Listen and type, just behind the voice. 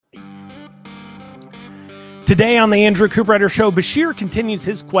Today on the Andrew Cooperrider Show, Beshear continues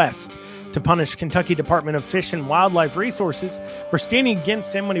his quest to punish Kentucky Department of Fish and Wildlife Resources for standing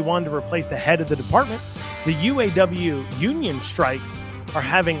against him when he wanted to replace the head of the department. The UAW union strikes are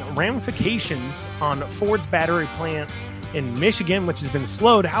having ramifications on Ford's battery plant in Michigan, which has been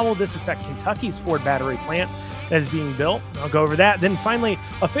slowed. How will this affect Kentucky's Ford battery plant that is being built? I'll go over that. Then finally,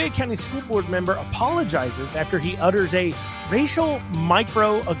 a Fayette County School Board member apologizes after he utters a racial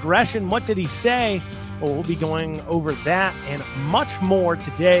microaggression. What did he say? Well, we'll be going over that and much more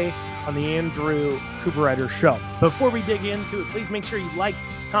today on the Andrew Cooperrider Show. Before we dig into it, please make sure you like,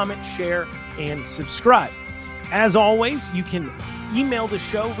 comment, share, and subscribe. As always, you can email the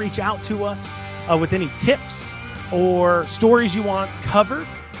show, reach out to us with any tips or stories you want covered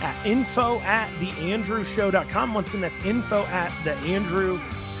at info@theandrewshow.com. Once again, that's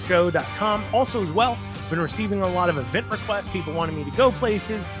info@theandrewshow.com. Also, as well, been receiving a lot of event requests, people wanting me to go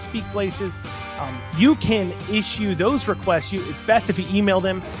places, to speak places. You can issue those requests. It's best if you email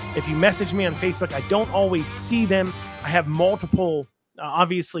them. If you message me on Facebook, I don't always see them. I have multiple,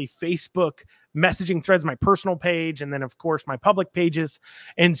 obviously, Facebook messaging threads, my personal page, and then, of course, my public pages.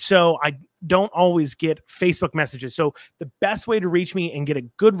 And so I don't always get Facebook messages. So the best way to reach me and get a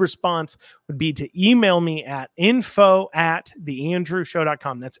good response would be to email me at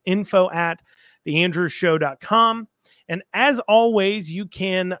info@theandrewshow.com. That's info@theandrewshow.com. And as always, you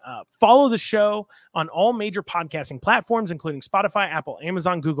can follow the show on all major podcasting platforms, including Spotify, Apple,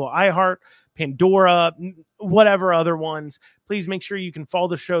 Amazon, Google, iHeart, Pandora, whatever other ones. Please make sure you can follow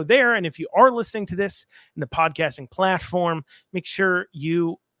the show there. And if you are listening to this in the podcasting platform, make sure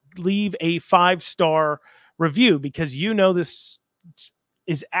you leave a 5-star review, because you know this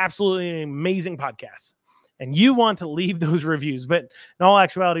is absolutely an amazing podcast and you want to leave those reviews. But in all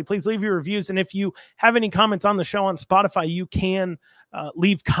actuality, please leave your reviews. And if you have any comments on the show on Spotify, you can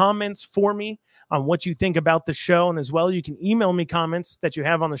leave comments for me on what you think about the show. And as well, you can email me comments that you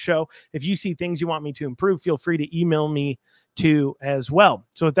have on the show. If you see things you want me to improve, feel free to email me too as well.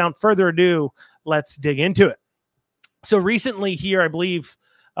 So without further ado, let's dig into it. So recently here, I believe,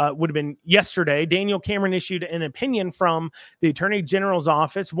 would have been yesterday, Daniel Cameron issued an opinion from the Attorney General's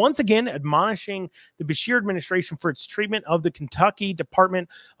office, once again admonishing the Beshear administration for its treatment of the Kentucky Department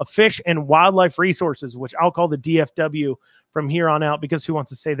of Fish and Wildlife Resources, which I'll call the DFW from here on out, because who wants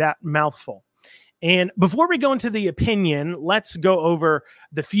to say that mouthful? And before we go into the opinion, let's go over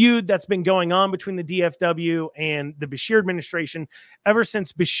the feud that's been going on between the DFW and the Beshear administration ever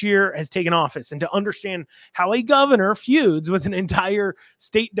since Beshear has taken office. And to understand how a governor feuds with an entire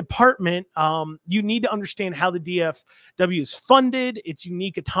state department, you need to understand how the DFW is funded, its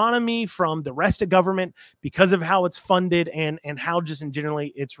unique autonomy from the rest of government because of how it's funded, and how just in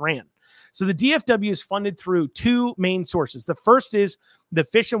generally it's ran. So the DFW is funded through two main sources. The first is the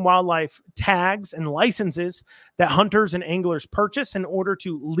fish and wildlife tags and licenses that hunters and anglers purchase in order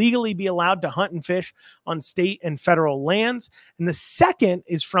to legally be allowed to hunt and fish on state and federal lands. And the second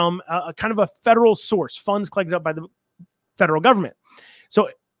is from a kind of a federal source, funds collected up by the federal government. So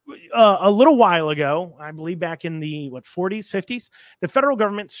a little while ago, I believe back in the 40s, 50s, the federal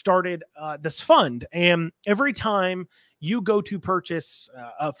government started this fund. And every time you go to purchase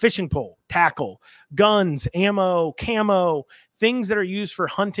a fishing pole, tackle, guns, ammo, camo, things that are used for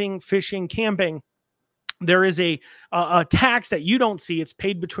hunting, fishing, camping, there is a tax that you don't see. It's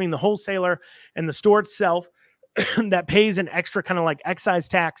paid between the wholesaler and the store itself that pays an extra kind of like excise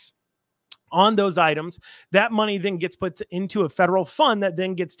tax on those items. That money then gets put into a federal fund that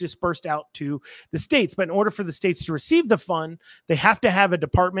then gets dispersed out to the states. But in order for the states to receive the fund, they have to have a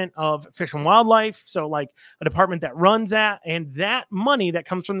Department of Fish and Wildlife. So like a department that runs that, and that money that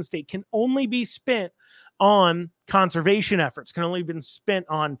comes from the state can only be spent on conservation efforts, can only be spent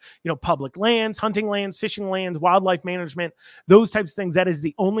on, public lands, hunting lands, fishing lands, wildlife management, those types of things. That is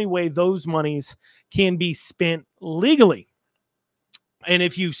the only way those monies can be spent legally. And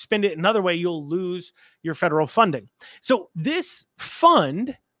if you spend it another way, you'll lose your federal funding. So this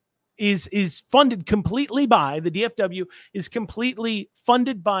fund is funded completely by the DFW, is completely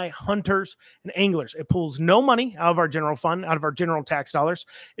funded by hunters and anglers. It pulls no money out of our general fund, out of our general tax dollars.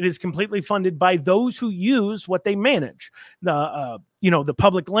 It is completely funded by those who use what they manage. The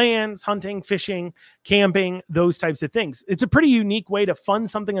public lands, hunting, fishing, camping, those types of things. It's a pretty unique way to fund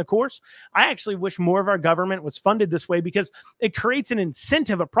something, of course. I actually wish more of our government was funded this way, because it creates an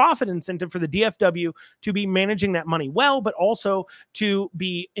incentive, a profit incentive for the DFW to be managing that money well, but also to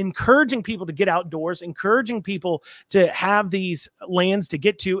be encouraging people to get outdoors, encouraging people to have these lands to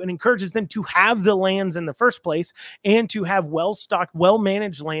get to, and encourages them to have the lands in the first place and to have well-stocked,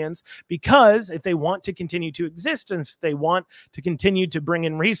 well-managed lands, because if they want to continue to exist and if they want to continue continue to bring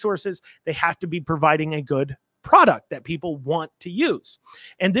in resources, they have to be providing a good product that people want to use.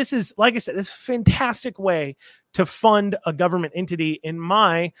 And this is, like I said, this fantastic way to fund a government entity, in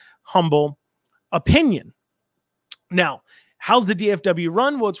my humble opinion. Now, how's the DFW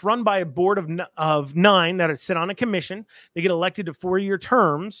run? Well, it's run by a board of 9 that sit on a commission. They get elected to 4-year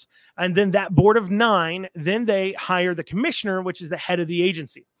terms. And then that board of 9, then they hire the commissioner, which is the head of the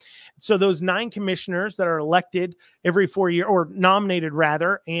agency. So those 9 commissioners that are elected every 4 years, or nominated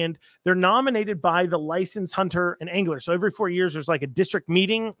rather, and they're nominated by the licensed hunter and angler. So every 4 years, there's like a district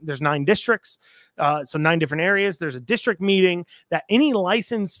meeting. There's 9 districts, so 9 different areas. There's a district meeting that any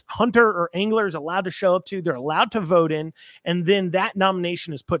licensed hunter or angler is allowed to show up to. They're allowed to vote in, and then that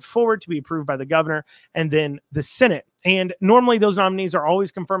nomination is put forward to be approved by the governor and then the Senate. And normally those nominees are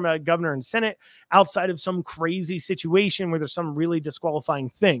always confirmed by the governor and Senate, outside of some crazy situation where there's some really disqualifying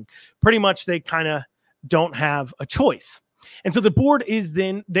thing. Pretty much they kind of don't have a choice. And so the board is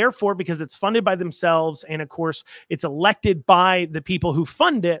then, therefore, because it's funded by themselves, and of course it's elected by the people who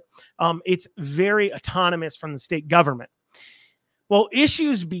fund it, it's very autonomous from the state government. Well,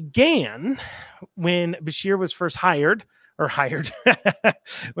 issues began when Beshear was first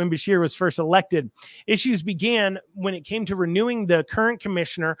when Beshear was first elected. Issues began when it came to renewing the current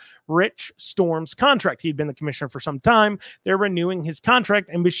commissioner, Rich Storm's contract. He'd been the commissioner for some time. They're renewing his contract,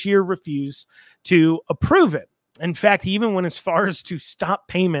 and Beshear refused to approve it. In fact, he even went as far as to stop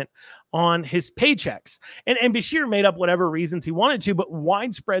payment on his paychecks. And Beshear made up whatever reasons he wanted to, but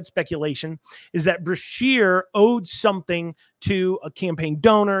widespread speculation is that Beshear owed something to a campaign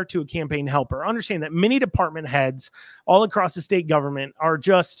donor, to a campaign helper. Understand that many department heads all across the state government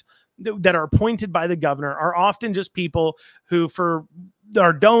that are appointed by the governor are often just people who, for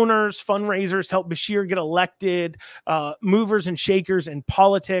our donors, fundraisers, help Beshear get elected, movers and shakers in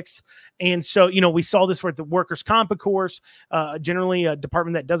politics. And so, we saw this with the workers' comp, of course, generally a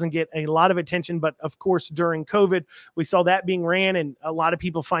department that doesn't get a lot of attention. But of course, during COVID, we saw that being ran, and a lot of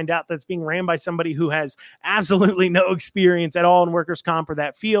people find out that's being ran by somebody who has absolutely no experience at all in workers' comp or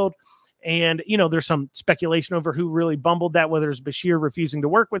that field. And, there's some speculation over who really bumbled that, whether it's Beshear refusing to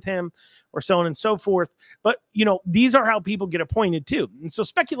work with him or so on and so forth. But, these are how people get appointed too. And so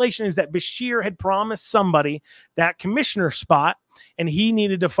speculation is that Beshear had promised somebody that commissioner spot, and he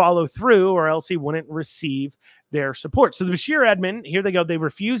needed to follow through or else he wouldn't receive their support. So the Beshear admin, here they go. They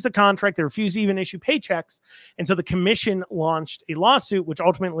refused the contract. They refused to even issue paychecks. And so the commission launched a lawsuit, which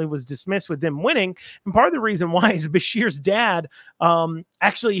ultimately was dismissed with them winning. And part of the reason why is Beshear's dad,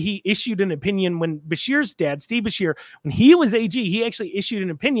 actually, he issued an opinion when Beshear's dad, Steve Beshear, when he was AG, he actually issued an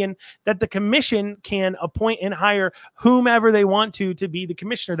opinion that the commission can appoint and hire whomever they want to be the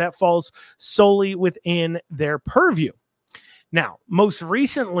commissioner. That falls solely within their purview. Now, most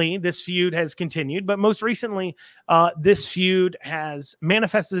recently, this feud has continued, but most recently, this feud has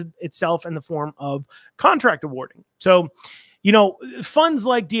manifested itself in the form of contract awarding. So, funds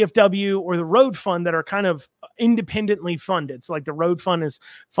like DFW or the road fund that are kind of independently funded. So like the road fund is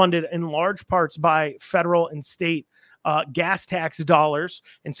funded in large parts by federal and state gas tax dollars.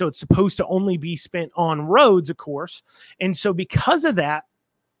 And so it's supposed to only be spent on roads, of course. And so because of that,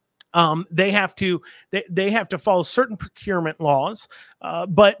 they have to follow certain procurement laws,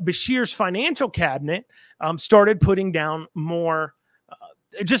 but Beshear's financial cabinet started putting down more,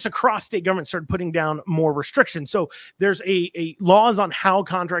 just across state government started putting down more restrictions. So there's a laws on how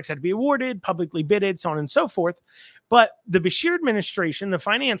contracts had to be awarded, publicly bidded, so on and so forth. But the Beshear administration, the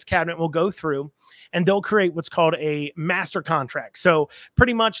finance cabinet, will go through and they'll create what's called a master contract. So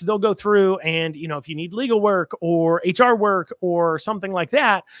pretty much they'll go through and, if you need legal work or HR work or something like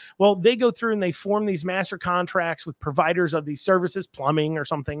that, well, they go through and they form these master contracts with providers of these services, plumbing or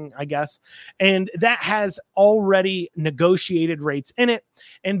something, I guess. And that has already negotiated rates in it.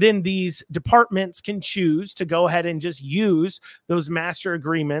 And then these departments can choose to go ahead and just use those master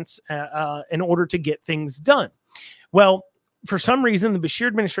agreements in order to get things done. Well, for some reason, the Beshear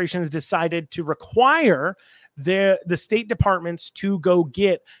administration has decided to require the state departments to go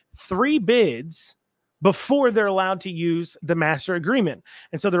get 3 bids before they're allowed to use the master agreement.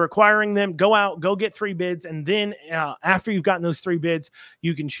 And so they're requiring them, go out, go get 3 bids. And then after you've gotten those 3 bids,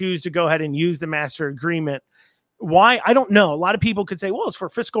 you can choose to go ahead and use the master agreement. Why? I don't know. A lot of people could say, well, it's for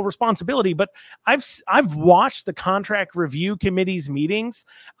fiscal responsibility, but I've watched the contract review committee's meetings.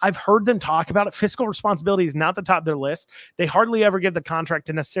 I've heard them talk about it. Fiscal responsibility is not the top of their list. They hardly ever give the contract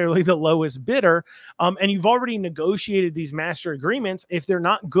to necessarily the lowest bidder. And you've already negotiated these master agreements. If they're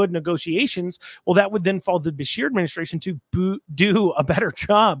not good negotiations, well, that would then fall to the Beshear administration to do a better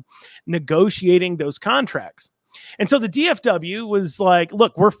job negotiating those contracts. And so the DFW was like,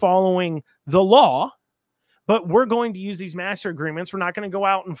 look, we're following the law, but we're going to use these master agreements. We're not going to go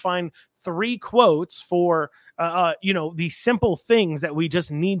out and find 3 quotes for, these simple things that we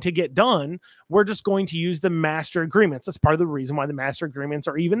just need to get done. We're just going to use the master agreements. That's part of the reason why the master agreements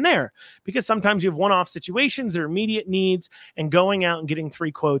are even there, because sometimes you have one-off situations, their immediate needs, and going out and getting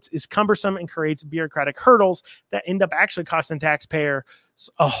 3 quotes is cumbersome and creates bureaucratic hurdles that end up actually costing the taxpayer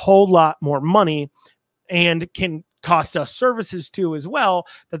a whole lot more money, and can cost us services too as well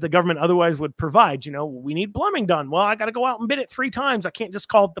that the government otherwise would provide. We need plumbing done. Well, I got to go out and bid it 3 times. I can't just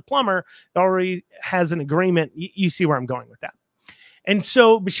call up the plumber that already has an agreement. You see where I'm going with that. And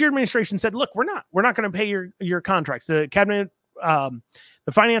so Beshear administration said, look, we're not going to pay your contracts. The cabinet, the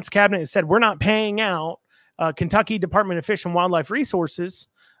finance cabinet said, we're not paying out Kentucky Department of Fish and Wildlife Resources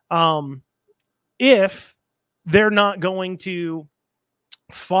if they're not going to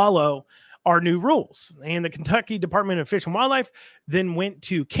follow our new rules. And the Kentucky Department of Fish and Wildlife then went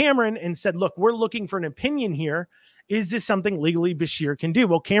to Cameron and said, look, we're looking for an opinion here. Is this something legally Beshear can do?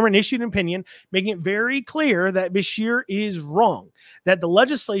 Well, Cameron issued an opinion making it very clear that Beshear is wrong, that the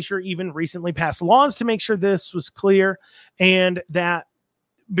legislature even recently passed laws to make sure this was clear, and that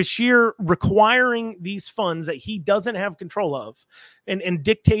Beshear requiring these funds that he doesn't have control of and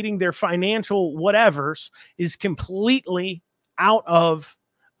dictating their financial whatevers is completely out of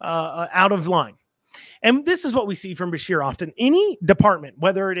line. And this is what we see from Beshear often. Any department,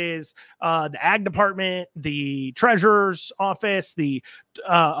 whether it is the ag department, the treasurer's office,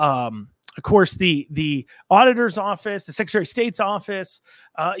 of course, the auditor's office, the Secretary of State's office,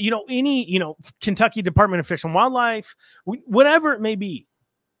 Kentucky Department of Fish and Wildlife, whatever it may be,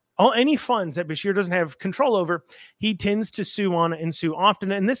 any funds that Beshear doesn't have control over, he tends to sue on and sue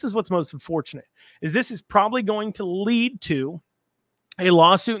often. And this is what's most unfortunate, is this is probably going to lead to a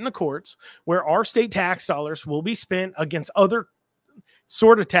lawsuit in the courts where our state tax dollars will be spent against other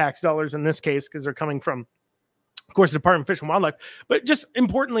sort of tax dollars in this case, because they're coming from, of course, the Department of Fish and Wildlife. But just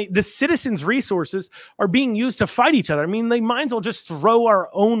importantly, the citizens' resources are being used to fight each other. I mean, they might as well just throw our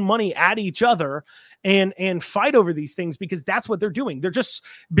own money at each other and fight over these things, because that's what they're doing. They're just,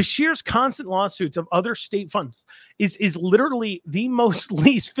 Beshear's constant lawsuits of other state funds is literally the most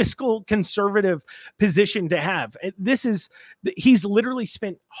least fiscal conservative position to have. He's literally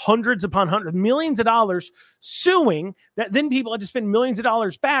spent hundreds upon hundreds, millions of dollars suing that then people had to spend millions of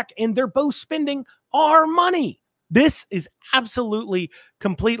dollars back, and they're both spending our money. This is absolutely,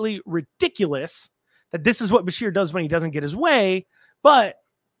 completely ridiculous that this is what Beshear does when he doesn't get his way, but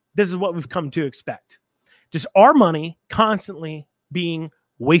this is what we've come to expect. Just our money constantly being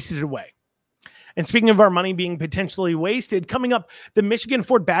wasted away. And speaking of our money being potentially wasted, coming up, the Michigan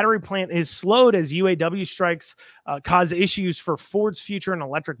Ford battery plant is slowed as UAW strikes cause issues for Ford's future in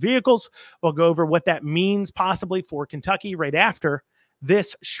electric vehicles. We'll go over what that means possibly for Kentucky right after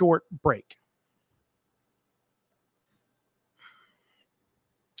this short break.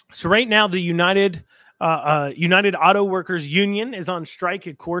 So right now, the United Auto Workers Union is on strike,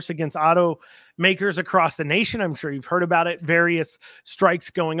 of course, against automakers across the nation. I'm sure you've heard about it. Various strikes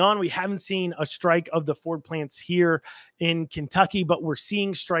going on. We haven't seen a strike of the Ford plants here in Kentucky, but we're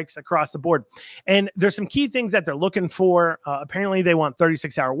seeing strikes across the board. And there's some key things that they're looking for. Apparently, they want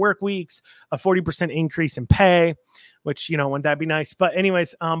 36-hour work weeks, a 40% increase in pay, which, wouldn't that be nice? But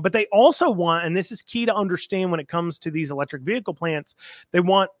anyways, but they also want, and this is key to understand when it comes to these electric vehicle plants, they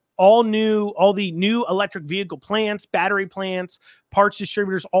want all the new electric vehicle plants, battery plants, parts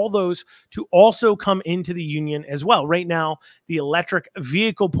distributors, all those to also come into the union as well. Right now, the electric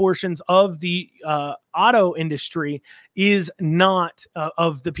vehicle portions of the auto industry is not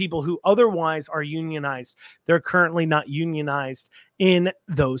of the people who otherwise are unionized. They're currently not unionized in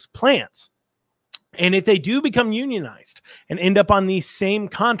those plants. And if they do become unionized and end up on these same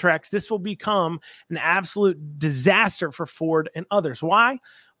contracts, this will become an absolute disaster for Ford and others. Why?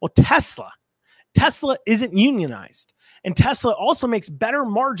 Well, Tesla isn't unionized, and Tesla also makes better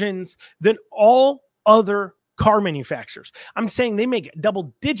margins than all other car manufacturers. I'm saying they make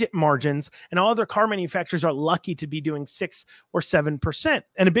double-digit margins, and all other car manufacturers are lucky to be doing 6 or 7%.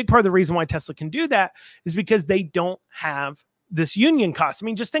 And a big part of the reason why Tesla can do that is because they don't have this union cost. I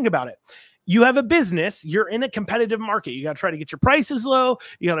mean, just think about it. You have a business, you're in a competitive market. You got to try to get your prices low.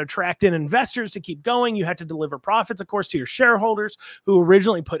 You got to attract in investors to keep going. You have to deliver profits, of course, to your shareholders who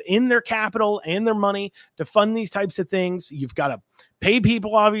originally put in their capital and their money to fund these types of things. You've got to pay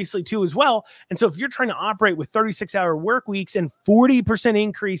people, obviously, too, as well. And so if you're trying to operate with 36-hour work weeks and 40%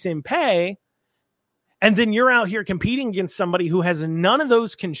 increase in pay, and then you're out here competing against somebody who has none of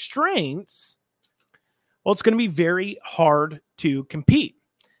those constraints, well, it's going to be very hard to compete.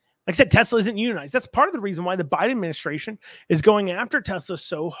 Like I said, Tesla isn't unionized. That's part of the reason why the Biden administration is going after Tesla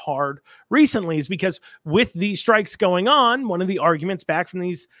so hard recently, is because with these strikes going on, one of the arguments back from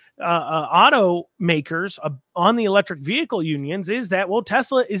these automakers on the electric vehicle unions is that, well,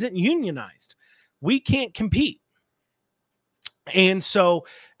 Tesla isn't unionized. We can't compete. And so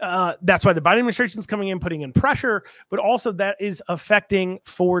that's why the Biden administration is coming in, putting in pressure, but also that is affecting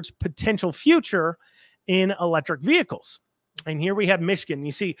Ford's potential future in electric vehicles. And here we have Michigan.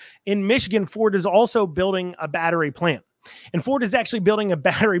 You see, in Michigan, Ford is also building a battery plant. And Ford is actually building a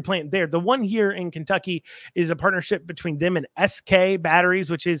battery plant there. The one here in Kentucky is a partnership between them and SK Batteries,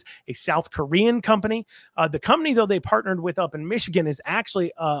 which is a South Korean company. The company, though, they partnered with up in Michigan is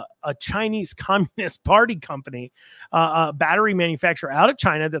actually a Chinese Communist Party company, a battery manufacturer out of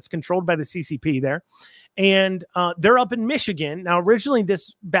China that's controlled by the CCP there. And they're up in Michigan. Now, originally,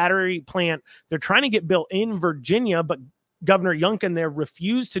 this battery plant, they're trying to get built in Virginia, but Governor Youngkin there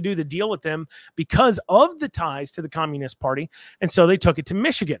refused to do the deal with them because of the ties to the Communist Party. And so they took it to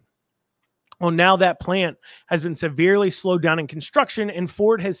Michigan. Well, now that plant has been severely slowed down in construction, and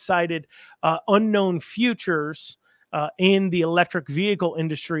Ford has cited unknown futures in the electric vehicle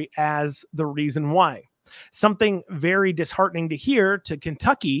industry as the reason why. Something very disheartening to hear to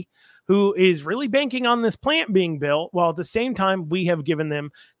Kentucky, who is really banking on this plant being built, while at the same time we have given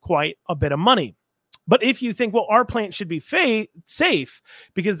them quite a bit of money. But if you think, well, our plant should be safe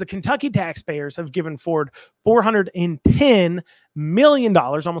because the Kentucky taxpayers have given Ford $410 million,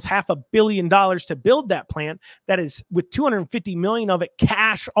 almost $500 million to build that plant, that is with $250 million of it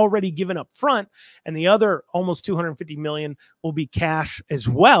cash already given up front, and the other almost $250 million will be cash as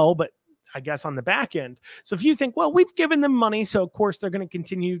well, but I guess on the back end. So if you think, well, we've given them money, so of course they're going to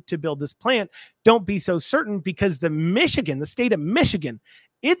continue to build this plant, don't be so certain, because the state of Michigan,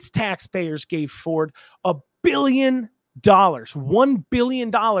 its taxpayers gave Ford $1 billion, $1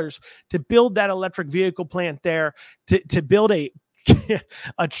 billion to build that electric vehicle plant there, to build a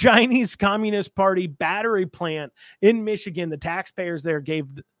Chinese Communist Party battery plant in Michigan. The taxpayers there gave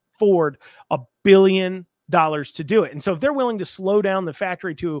Ford $1 billion to do it. And so if they're willing to slow down the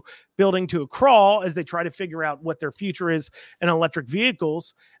factory to building to a crawl as they try to figure out what their future is in electric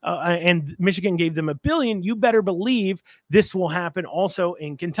vehicles, and Michigan gave them $1 billion, you better believe this will happen also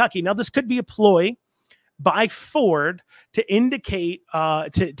in Kentucky. Now, this could be a ploy by Ford to indicate,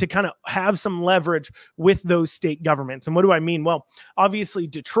 to kind of have some leverage with those state governments. And what do I mean? Well, obviously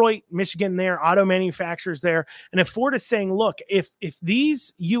Detroit, Michigan there, auto manufacturers there. And if Ford is saying, look, if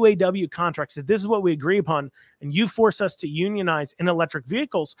these UAW contracts, if this is what we agree upon, and you force us to unionize in electric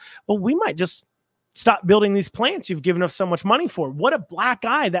vehicles, well, we might just stop building these plants you've given us so much money for. What a black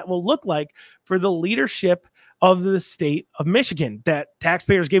eye that will look like for the leadership of the state of Michigan, that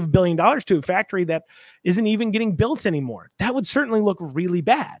taxpayers gave $1 billion to a factory that isn't even getting built anymore. That would certainly look really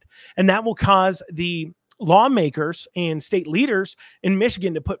bad. And that will cause the lawmakers and state leaders in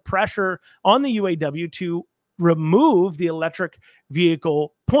Michigan to put pressure on the UAW to remove the electric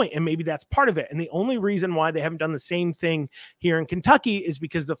vehicle point. And maybe that's part of it. And the only reason why they haven't done the same thing here in Kentucky is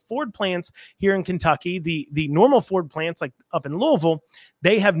because the Ford plants here in Kentucky, the normal Ford plants like up in Louisville,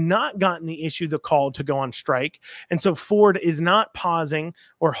 they have not gotten the call to go on strike. And so Ford is not pausing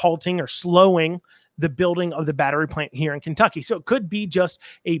or halting or slowing the building of the battery plant here in Kentucky. So it could be just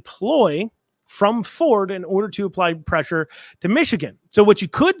a ploy from Ford in order to apply pressure to Michigan. So what you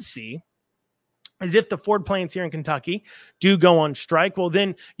could see is if the Ford plants here in Kentucky do go on strike, well,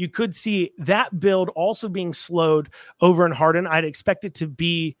 then you could see that build also being slowed over in Hardin. I'd expect it to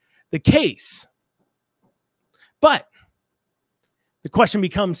be the case. But the question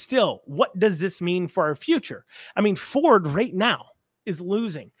becomes still, what does this mean for our future? I mean, Ford right now is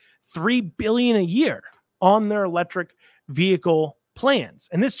losing $3 billion a year on their electric vehicle plans.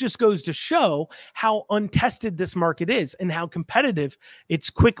 And this just goes to show how untested this market is and how competitive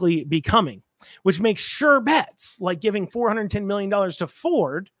it's quickly becoming, which makes sure bets like giving $410 million to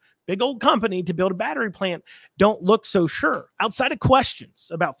Ford, big old company, to build a battery plant don't look so sure, outside of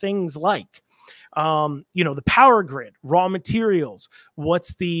questions about things like, the power grid, raw materials,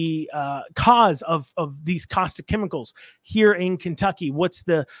 what's the cause of these caustic chemicals here in Kentucky? What's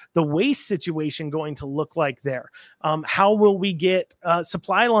the waste situation going to look like there? How will we get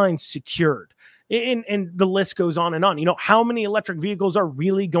supply lines secured? And the list goes on and on. How many electric vehicles are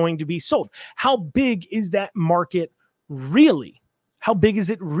really going to be sold? How big is that market really? How big is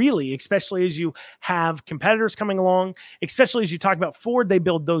it really, especially as you have competitors coming along, especially as you talk about Ford, they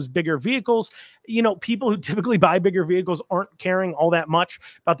build those bigger vehicles. You know, people who typically buy bigger vehicles aren't caring all that much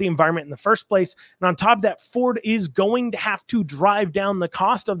about the environment in the first place. And on top of that, Ford is going to have to drive down the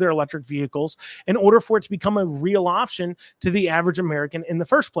cost of their electric vehicles in order for it to become a real option to the average American in the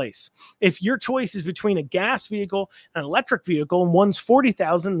first place. If your choice is between a gas vehicle and an electric vehicle, and one's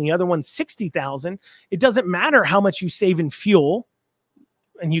 $40,000 and the other one's $60,000, it doesn't matter how much you save in fuel.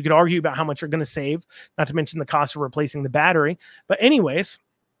 And you could argue about how much you're going to save, not to mention the cost of replacing the battery. But anyways,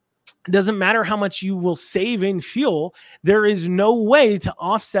 it doesn't matter how much you will save in fuel. There is no way to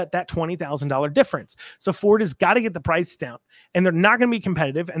offset that $20,000 difference. So Ford has got to get the price down, and they're not going to be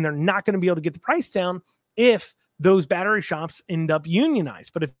competitive, and they're not going to be able to get the price down if those battery shops end up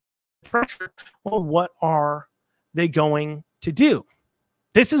unionized. But if pressure, well, what are they going to do?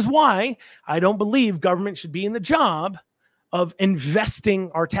 This is why I don't believe government should be in the job of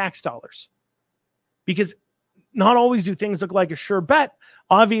investing our tax dollars, because not always do things look like a sure bet.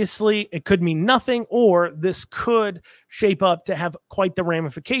 Obviously, it could mean nothing, or this could shape up to have quite the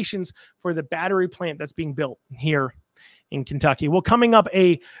ramifications for the battery plant that's being built here in Kentucky. Well, coming up,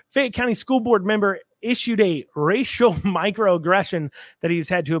 a Fayette County School Board member issued a racial microaggression that he's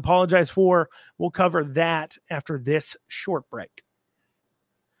had to apologize for. We'll cover that after this short break.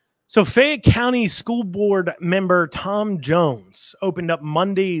 So Fayette County School Board member Tom Jones opened up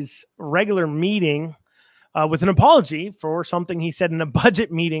Monday's regular meeting with an apology for something he said in a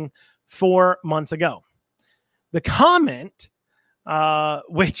budget meeting 4 months ago. The comment,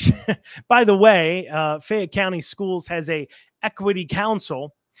 which, by the way, Fayette County Schools has a equity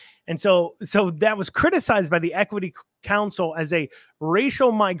council. And so that was criticized by the equity council as a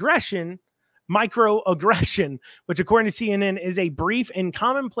racial microaggression, which according to CNN is a brief and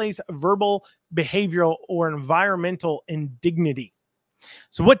commonplace verbal, behavioral, or environmental indignity.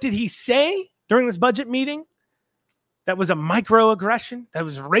 So what did he say during this budget meeting? That was a microaggression. That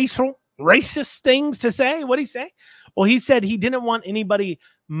was racist things to say. What did he say? Well, he said he didn't want anybody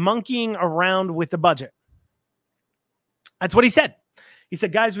monkeying around with the budget. That's what he said. He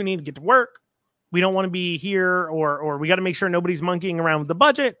said, guys, we need to get to work. We don't want to be here, or we got to make sure nobody's monkeying around with the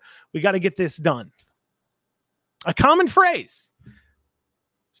budget. We got to get this done. A common phrase.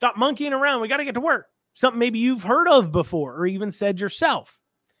 Stop monkeying around. We got to get to work. Something maybe you've heard of before or even said yourself.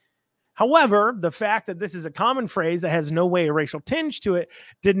 However, the fact that this is a common phrase that has no way a racial tinge to it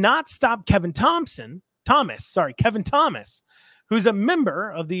did not stop Kevin Thomas, who's a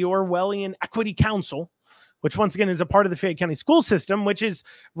member of the Orwellian Equity Council, which once again is a part of the Fayette County school system, which is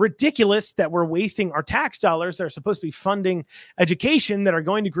ridiculous that we're wasting our tax dollars that are supposed to be funding education that are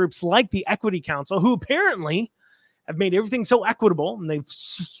going to groups like the Equity Council, who apparently have made everything so equitable, and they've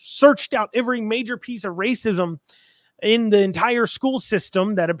searched out every major piece of racism in the entire school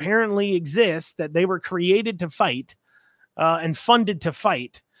system that apparently exists, that they were created to fight and funded to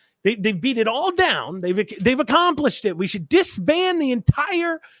fight. They've beat it all down. They've accomplished it. We should disband the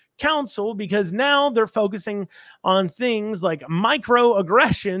entire council because now they're focusing on things like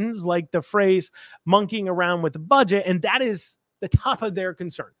microaggressions, like the phrase monkeying around with the budget, and that is the top of their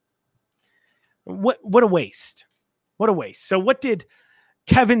concern. What a waste. What a waste. So what did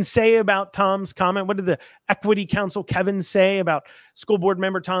Kevin say about Tom's comment? What did the Equity Council Kevin say about school board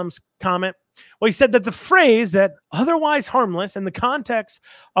member Tom's comment? Well, he said that the phrase that otherwise harmless in the context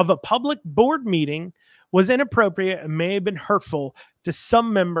of a public board meeting was inappropriate and may have been hurtful to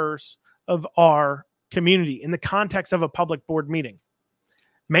some members of our community in the context of a public board meeting.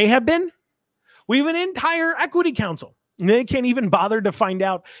 May have been. We have an entire Equity Council. They can't even bother to find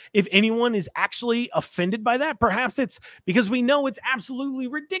out if anyone is actually offended by that. Perhaps it's because we know it's absolutely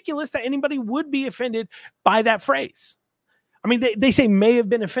ridiculous that anybody would be offended by that phrase. I mean, they say may have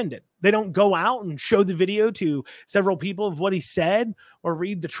been offended. They don't go out and show the video to several people of what he said or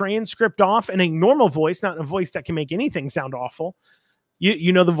read the transcript off in a normal voice, not in a voice that can make anything sound awful.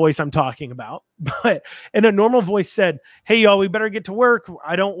 You know the voice I'm talking about. But in a normal voice said, hey, y'all, we better get to work.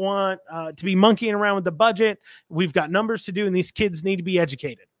 I don't want to be monkeying around with the budget. We've got numbers to do, and these kids need to be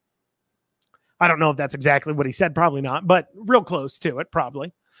educated. I don't know if that's exactly what he said. Probably not, but real close to it,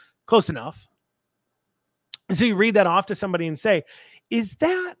 probably. Close enough. So you read that off to somebody and say, is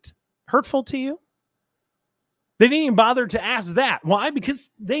that hurtful to you? They didn't even bother to ask that. Why? Because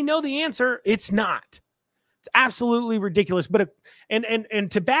they know the answer. It's not. It's absolutely ridiculous. But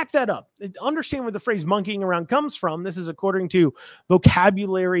and to back that up, understand where the phrase monkeying around comes from. This is according to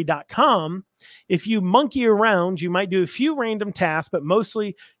vocabulary.com. If you monkey around, you might do a few random tasks, but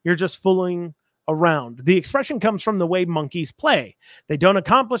mostly you're just fooling around. The expression comes from the way monkeys play. They don't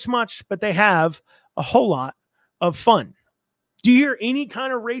accomplish much, but they have a whole lot of fun. Do you hear any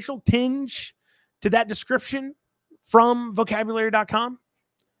kind of racial tinge to that description from vocabulary.com?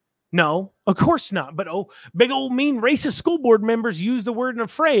 No, of course not. But big old mean racist school board members use the word in a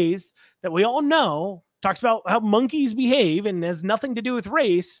phrase that we all know, talks about how monkeys behave and has nothing to do with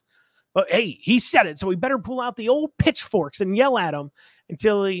race. But hey, he said it, so we better pull out the old pitchforks and yell at him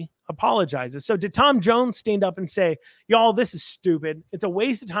until he apologizes. So did Tom Jones stand up and say, y'all, this is stupid. It's a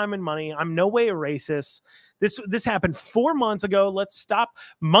waste of time and money. I'm no way a racist. This happened 4 months ago. Let's stop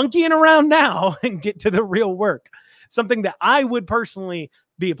monkeying around now and get to the real work. Something that I would personally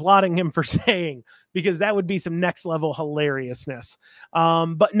be applauding him for saying, because that would be some next level hilariousness.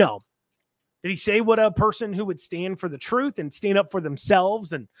 But no. Did he say what a person who would stand for the truth and stand up for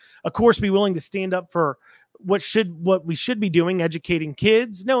themselves and, of course, be willing to stand up for what we should be doing, educating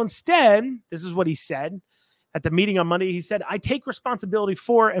kids? No, instead, this is what he said at the meeting on Monday. He said, I take responsibility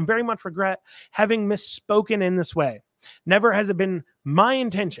for and very much regret having misspoken in this way. Never has it been my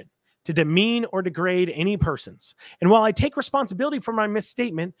intention to demean or degrade any persons. And while I take responsibility for my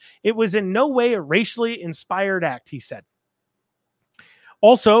misstatement, it was in no way a racially inspired act, he said.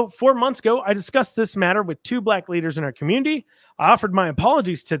 Also, 4 months ago, I discussed this matter with 2 black leaders in our community. I offered my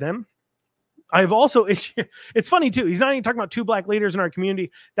apologies to them. I've also issued, it's funny too, he's not even talking about 2 black leaders in our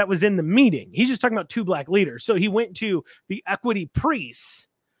community that was in the meeting. He's just talking about 2 black leaders. So he went to the equity priests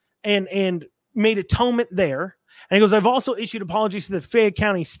and made atonement there. And he goes, I've also issued apologies to the Fayette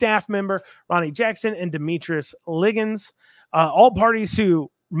County staff member, Ronnie Jackson, and Demetrius Liggins, all parties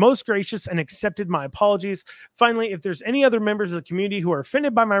who most gracious and accepted my apologies. Finally, if there's any other members of the community who are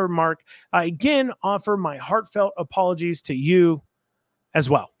offended by my remark, I again offer my heartfelt apologies to you as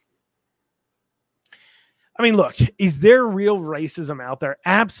well. I mean, look, is there real racism out there?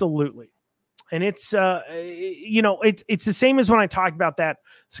 Absolutely. And it's, it's the same as when I talked about that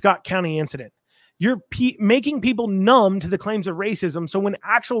Scott County incident. You're making people numb to the claims of racism. So when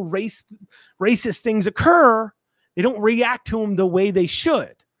actual racist things occur, they don't react to them the way they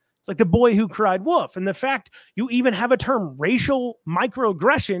should. It's like the boy who cried wolf. And the fact you even have a term racial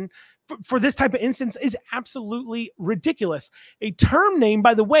microaggression for this type of instance is absolutely ridiculous. A term name,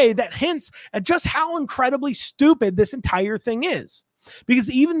 by the way, that hints at just how incredibly stupid this entire thing is. Because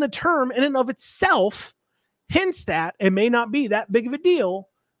even the term in and of itself hints that it may not be that big of a deal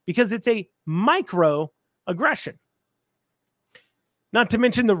because it's a microaggression. Not to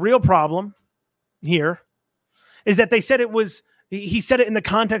mention the real problem here is that they said he said it in the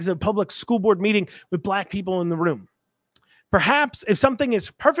context of a public school board meeting with black people in the room. Perhaps if something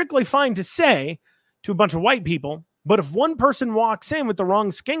is perfectly fine to say to a bunch of white people, but if one person walks in with the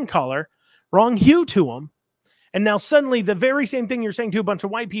wrong skin color, wrong hue to them, and now suddenly the very same thing you're saying to a bunch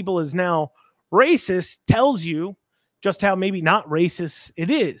of white people is now racist, tells you just how maybe not racist it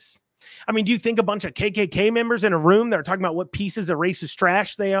is. I mean, do you think a bunch of KKK members in a room that are talking about what pieces of racist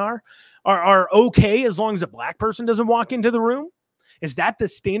trash they are okay as long as a black person doesn't walk into the room? Is that the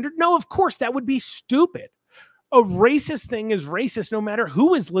standard? No, of course, that would be stupid. A racist thing is racist no matter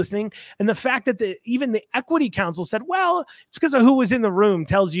who is listening. And the fact that even the Equity Council said, well, it's because of who was in the room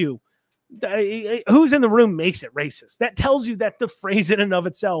tells you who's in the room makes it racist. That tells you that the phrase in and of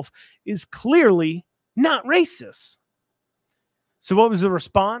itself is clearly not racist. So what was the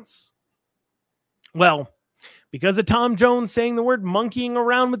response? Well, because of Tom Jones saying the word monkeying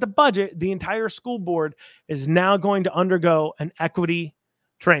around with the budget, the entire school board is now going to undergo an equity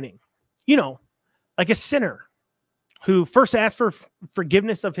training. You know, like a sinner who first asked for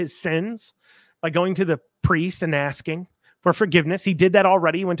forgiveness of his sins by going to the priest and asking for forgiveness. He did that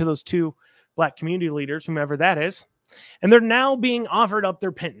already. He went to those 2 black community leaders, whomever that is, and they're now being offered up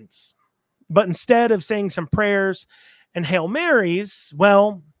their penance. But instead of saying some prayers and Hail Marys,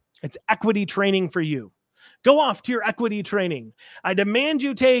 well, it's equity training for you. Go off to your equity training. I demand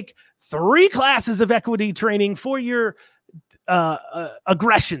you take 3 classes of equity training for your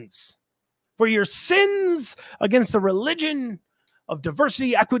aggressions, for your sins against the religion of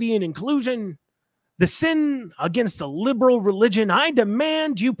diversity, equity, and inclusion, the sin against the liberal religion. I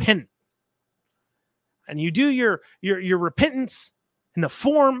demand you repent. And you do your repentance in the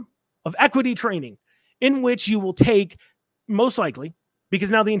form of equity training, in which you will take, most likely,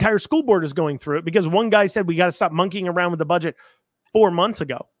 because now the entire school board is going through it, because one guy said we got to stop monkeying around with the budget 4 months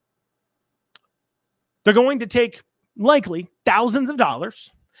ago. They're going to take likely thousands of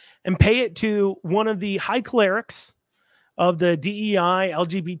dollars and pay it to one of the high clerics of the DEI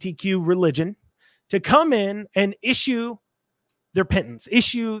LGBTQ religion to come in and issue their penance,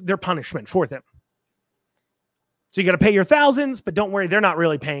 issue their punishment for them. So you got to pay your thousands, but don't worry, they're not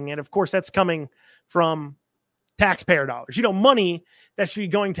really paying it. Of course, that's coming from taxpayer dollars, money that should be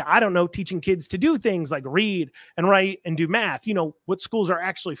going to, I don't know, teaching kids to do things like read and write and do math, what schools are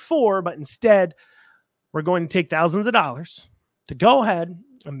actually for. But instead, we're going to take thousands of dollars to go ahead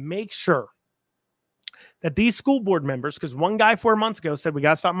and make sure that these school board members, because one guy 4 months ago said we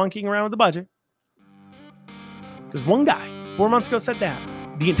got to stop monkeying around with the budget. Because one guy 4 months ago said that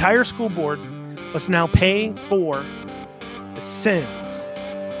the entire school board must now pay for the sins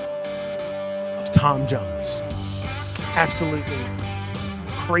of Tom Jones. Absolutely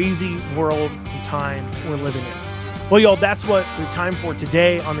crazy world and time we're living in. Well, y'all, that's what we have time for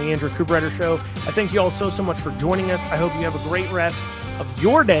today on the Andrew Cooperrider Show. I thank you all so much for joining us. I hope you have a great rest of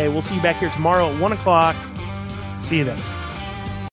your day. We'll see you back here tomorrow at 1 o'clock. See you then.